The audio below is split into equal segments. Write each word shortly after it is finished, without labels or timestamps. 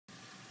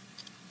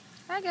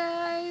Hi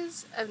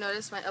guys! I've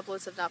noticed my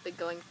uploads have not been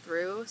going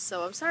through,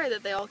 so I'm sorry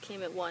that they all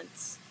came at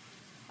once.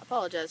 I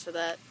apologize for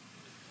that.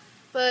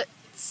 But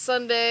it's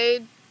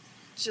Sunday,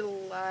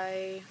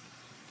 July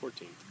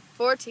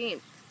 14th,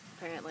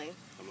 apparently.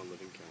 I'm a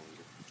living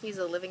calendar. He's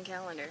a living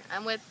calendar.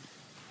 I'm with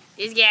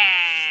this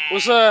guy.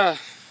 What's up?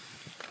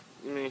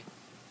 Me.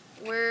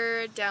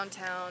 We're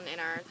downtown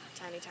in our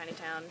tiny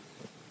town.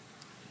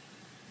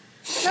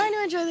 Trying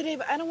to enjoy the day,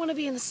 but I don't want to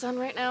be in the sun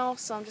right now,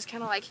 so I'm just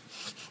kind of like...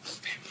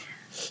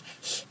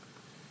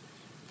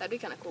 That'd be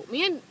kind of cool.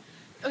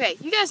 Okay,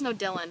 you guys know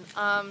Dylan.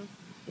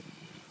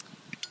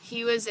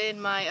 He was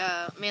in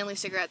my Manly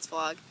Cigarettes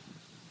vlog.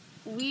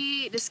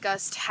 We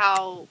discussed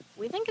how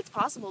we think it's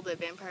possible that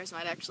vampires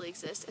might actually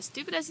exist. As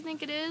stupid as you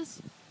think it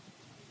is.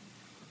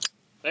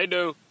 They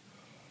do.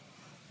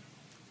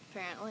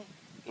 Apparently.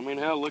 I mean,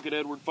 hell, look at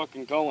Edward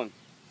fucking Cullen.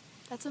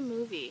 That's a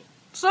movie.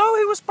 So,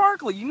 he was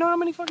sparkly. You know how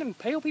many fucking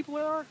pale people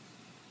there are?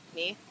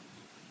 Me?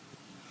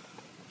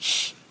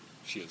 She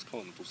has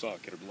come to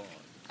suck her blood.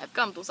 I've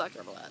come to suck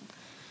your blood.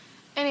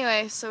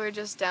 Anyway, so we're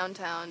just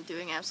downtown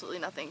doing absolutely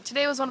nothing.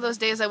 Today was one of those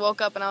days I woke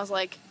up and I was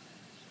like,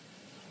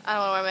 I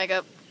don't want to wear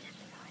makeup.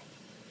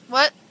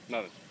 What?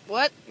 Nothing.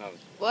 What? Nothing.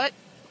 What?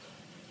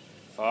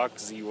 Fuck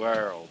the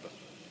world.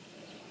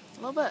 A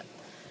little bit.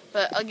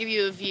 But I'll give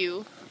you a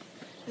view.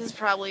 This is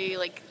probably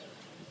like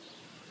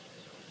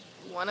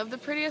one of the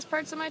prettiest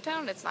parts of my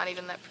town. It's not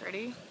even that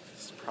pretty.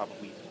 This is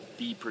probably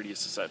the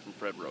prettiest aside from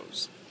Fred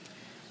Rose.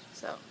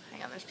 So,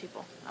 hang on, there's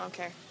people. I don't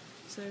care.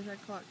 So there's our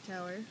clock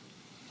tower.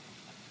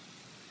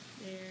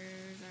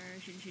 There's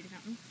our shooter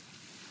fountain.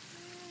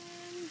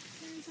 And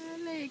there's our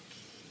lake.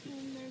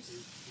 And there's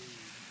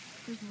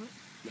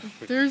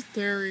what? There's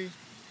Terry.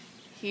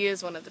 He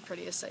is one of the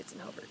prettiest sights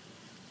in Hobart.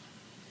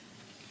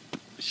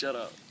 Shut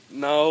up.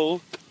 No.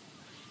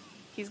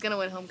 He's gonna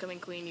win Homecoming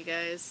Queen, you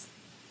guys.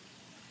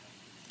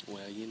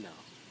 Well, you know.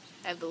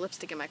 I have the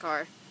lipstick in my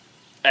car.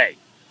 Hey.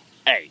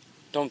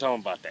 Don't tell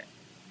him about that.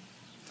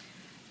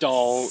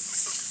 Don't.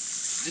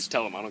 Just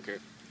tell him, I don't care.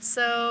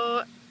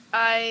 So,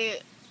 I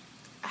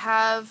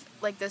have,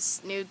 like,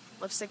 this nude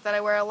lipstick that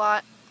I wear a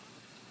lot.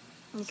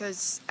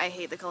 Because I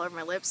hate the color of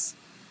my lips.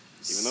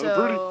 Even though they're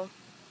pretty.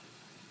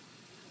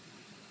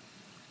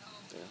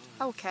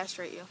 I will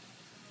castrate you.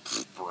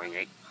 Bring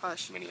it.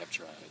 Hush. Many have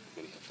tried.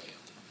 Many have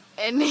failed.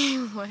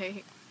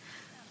 Anyway.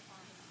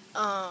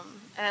 And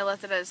I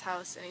left it at his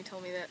house, and he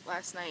told me that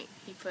last night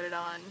he put it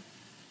on,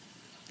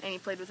 and he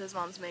played with his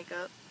mom's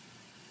makeup.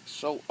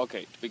 So,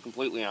 okay, to be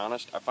completely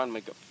honest, I find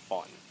makeup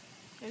fun.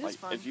 It is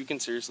fun. If you can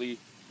seriously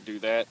do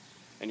that,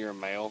 and you're a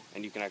male,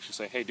 and you can actually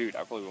say, hey dude,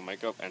 I play with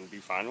makeup, and be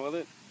fine with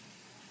it,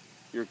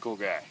 you're a cool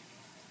guy.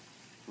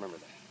 Remember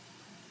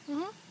that.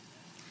 Mm-hmm.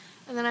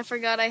 And then I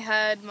forgot I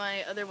had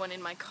my other one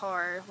in my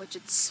car, which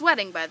it's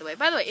sweating, by the way.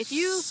 By the way, if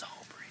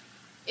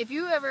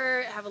you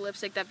ever have a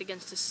lipstick that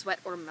begins to sweat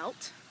or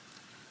melt,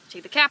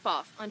 take the cap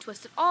off,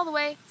 untwist it all the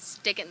way,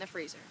 stick it in the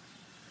freezer.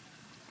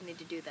 I need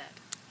to do that.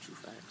 True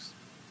facts.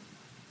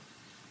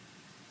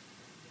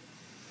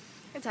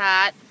 It's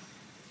hot.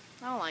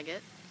 I don't like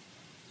it.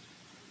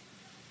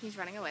 He's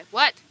running away.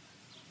 What?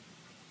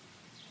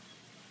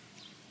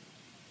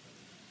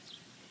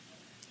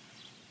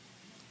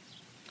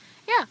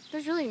 Yeah,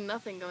 there's really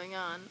nothing going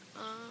on.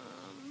 I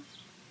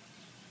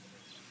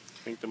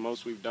think the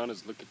most we've done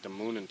is look at the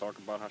moon and talk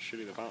about how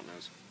shitty the fountain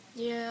is.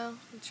 Yeah,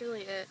 that's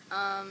really it.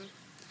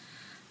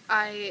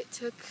 I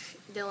took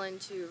Dylan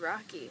to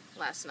Rocky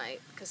last night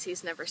because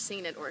he's never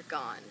seen it or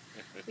gone.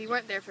 We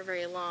weren't there for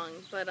very long,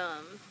 but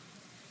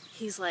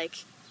he's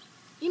like,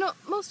 you know,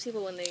 most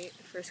people when they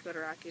first go to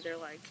Rocky, they're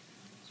like,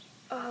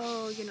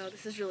 oh, you know,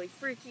 this is really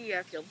freaky,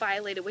 I feel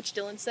violated, which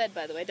Dylan said,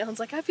 by the way. Dylan's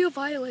like, I feel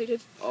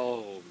violated.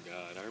 Oh,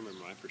 God, I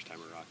remember my first time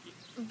at Rocky.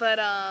 But,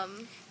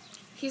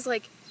 he's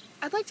like,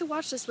 I'd like to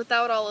watch this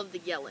without all of the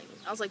yelling.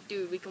 I was like,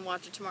 dude, we can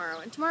watch it tomorrow.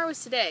 And tomorrow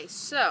is today,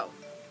 so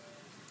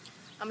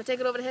I'm going to take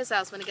it over to his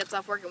house when he gets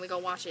off work and we go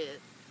watch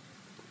it.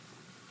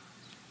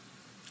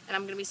 And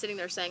I'm going to be sitting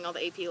there saying all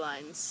the AP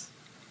lines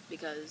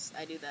because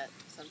I do that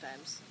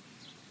sometimes.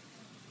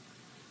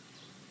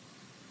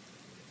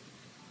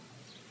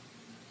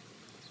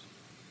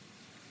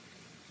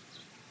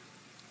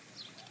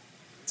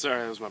 Sorry,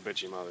 that was my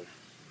bitchy mother.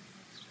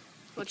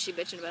 What's she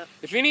bitching about?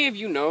 If any of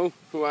you know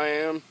who I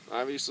am,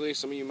 obviously,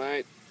 some of you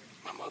might,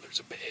 my mother's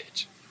a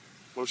bitch.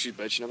 What was she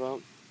bitching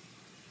about?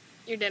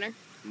 Your dinner?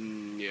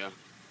 Yeah.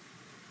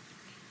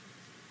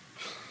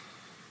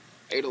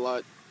 Ate a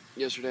lot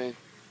yesterday,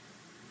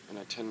 and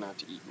I tend not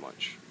to eat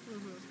much.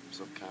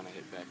 So kind of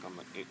hit back on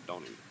the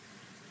don't eat.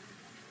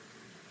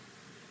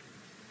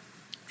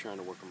 I'm trying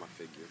to work on my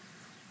figure.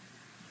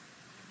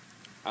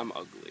 I'm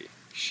ugly.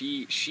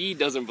 She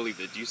doesn't believe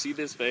it. Do you see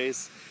this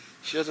face?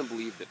 She doesn't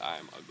believe that I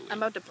am ugly.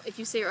 I'm about to, if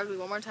you say you're ugly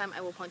one more time,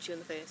 I will punch you in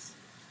the face.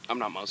 I'm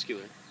not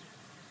muscular.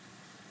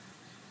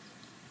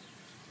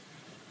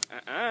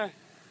 I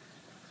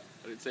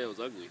didn't say I was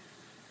ugly.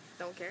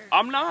 Don't care.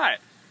 I'm not.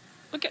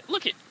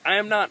 Look it. I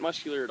am not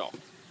muscular at all.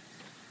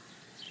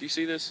 Do you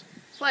see this?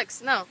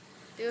 Flex. No.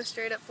 Do a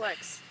straight up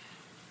flex.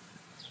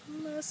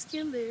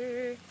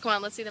 Muscular. Come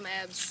on, let's see them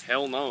abs.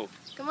 Hell no.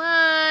 Come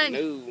on.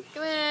 No.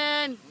 Come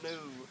on. No.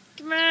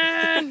 Come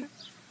on.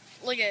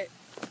 Look at it.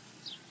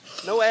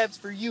 No abs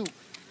for you.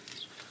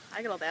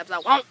 I got all the abs I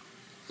want.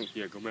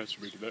 Yeah, go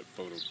masturbate to that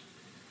photo.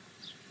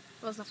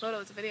 Well, it's not a photo,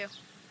 it's a video.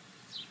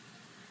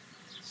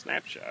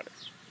 Snapshot.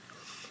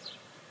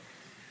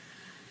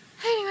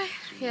 Anyway,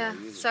 yeah.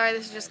 Sorry,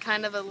 this is just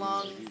kind of a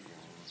long,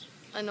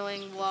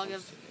 annoying vlog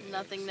of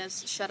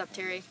nothingness. Shut up,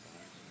 Terry.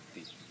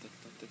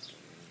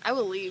 I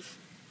will leave.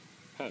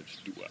 How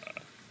do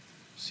I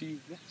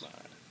see that my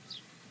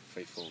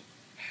faithful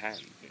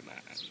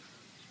handyman?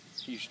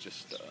 He's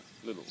just a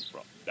little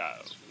brought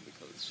down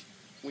because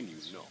when you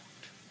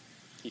knocked,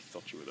 he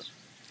thought you were the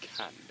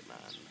candy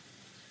man.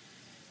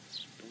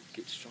 Don't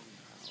get strung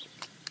out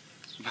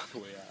by the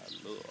way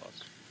I look.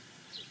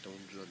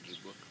 Don't judge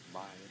a book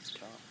by its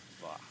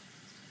cover.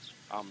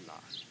 I'm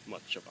not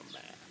much of a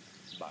man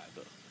by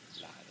the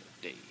light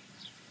of day,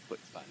 but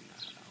by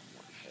night I'm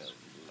one hell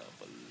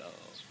of a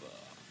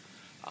lover.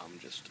 I'm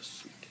just a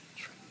sweet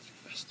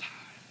transvestite.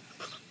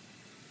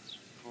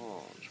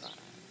 Oh,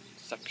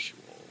 transsexual,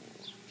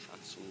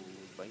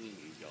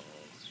 Transylvania.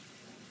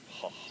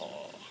 Ha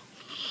ha.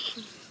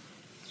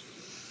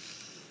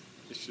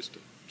 It's just a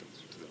joke.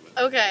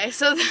 Okay,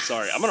 so...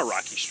 Sorry, I'm on a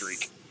Rocky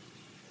streak.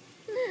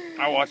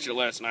 I watched it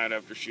last night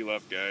after she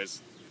left,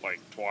 guys. Like,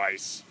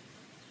 twice.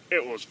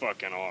 It was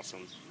fucking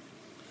awesome.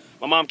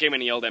 My mom came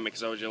in and yelled at me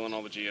because I was yelling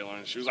all the GL,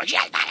 and she was like,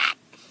 "Shut up!"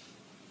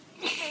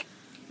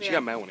 She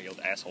got mad when I yelled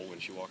asshole when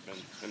she walked in.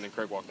 And then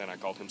Craig walked in, I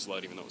called him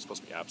slut, even though it was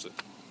supposed to be opposite.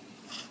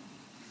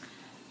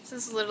 So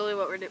this is literally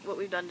what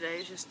we've done today.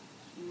 Is just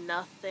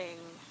nothing.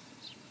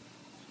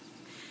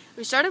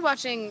 We started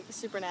watching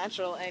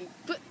Supernatural, and...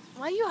 But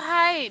why you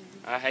hide?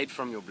 I hide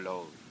from your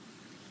blog.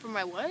 From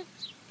my what?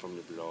 From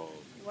your blog.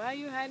 Why are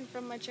you hiding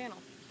from my channel?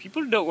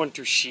 People don't want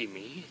to see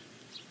me.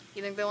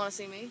 You think they want to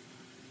see me?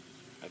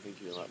 I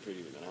think you're a lot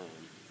prettier than I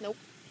am. Nope.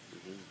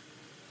 Mm-hmm.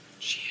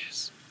 She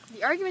is.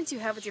 The arguments you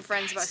have with your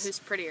friends about who's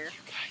prettier.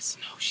 You guys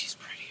know she's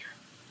prettier.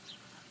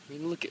 I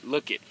mean, look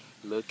at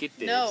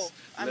this. No,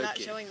 I'm not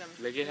showing them.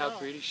 Look at how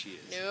pretty she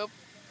is. Nope.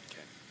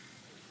 Okay.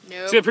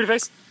 Nope. See that pretty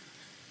face?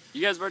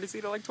 You guys have already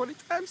seen her like 20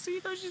 times. See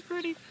how she's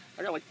pretty?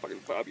 I got like fucking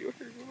Fabio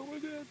hair. Oh my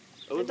god.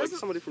 I look like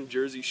somebody from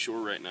Jersey Shore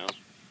right now.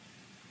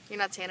 You're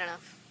not tan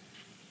enough.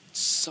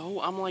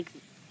 So I'm like,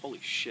 holy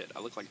shit,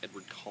 I look like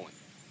Edward Cullen.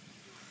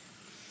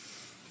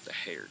 The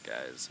hair,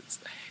 guys. It's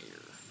the hair.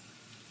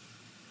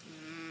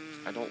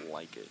 I don't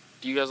like it.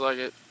 Do you guys like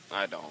it?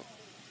 I don't.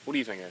 What do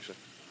you think, Ashley?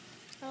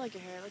 I like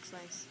your hair. It looks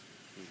nice.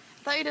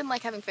 I thought you didn't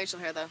like having facial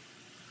hair, though.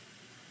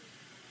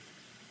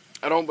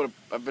 I don't, but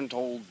I've been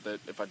told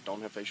that if I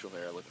don't have facial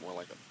hair, I look more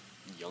like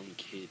a young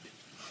kid.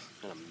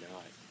 And I'm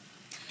not.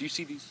 Do you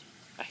see these?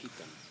 I hate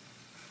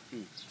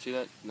them. See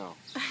that? No.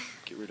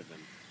 Get rid of them.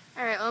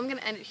 Alright, well, I'm going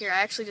to end it here.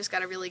 I actually just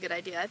got a really good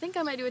idea. I think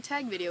I might do a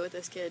tag video with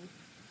this kid.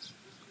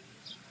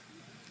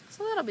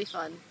 So that'll be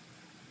fun.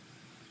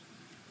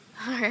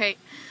 Alright.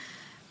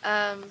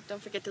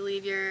 Don't forget to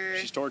leave your...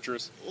 She's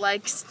torturous.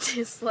 ...likes,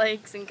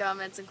 dislikes, and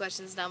comments and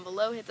questions down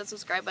below. Hit that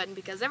subscribe button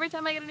because every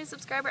time I get a new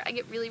subscriber, I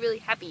get really, really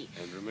happy.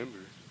 And remember,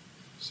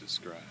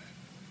 subscribe.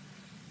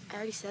 I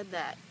already said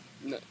that.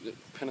 No,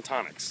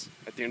 Pentatonics,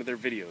 at the end of their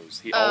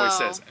videos, he always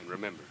says, and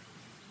remember,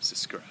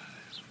 subscribe.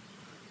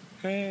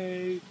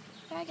 Hey.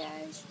 Bye,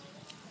 guys.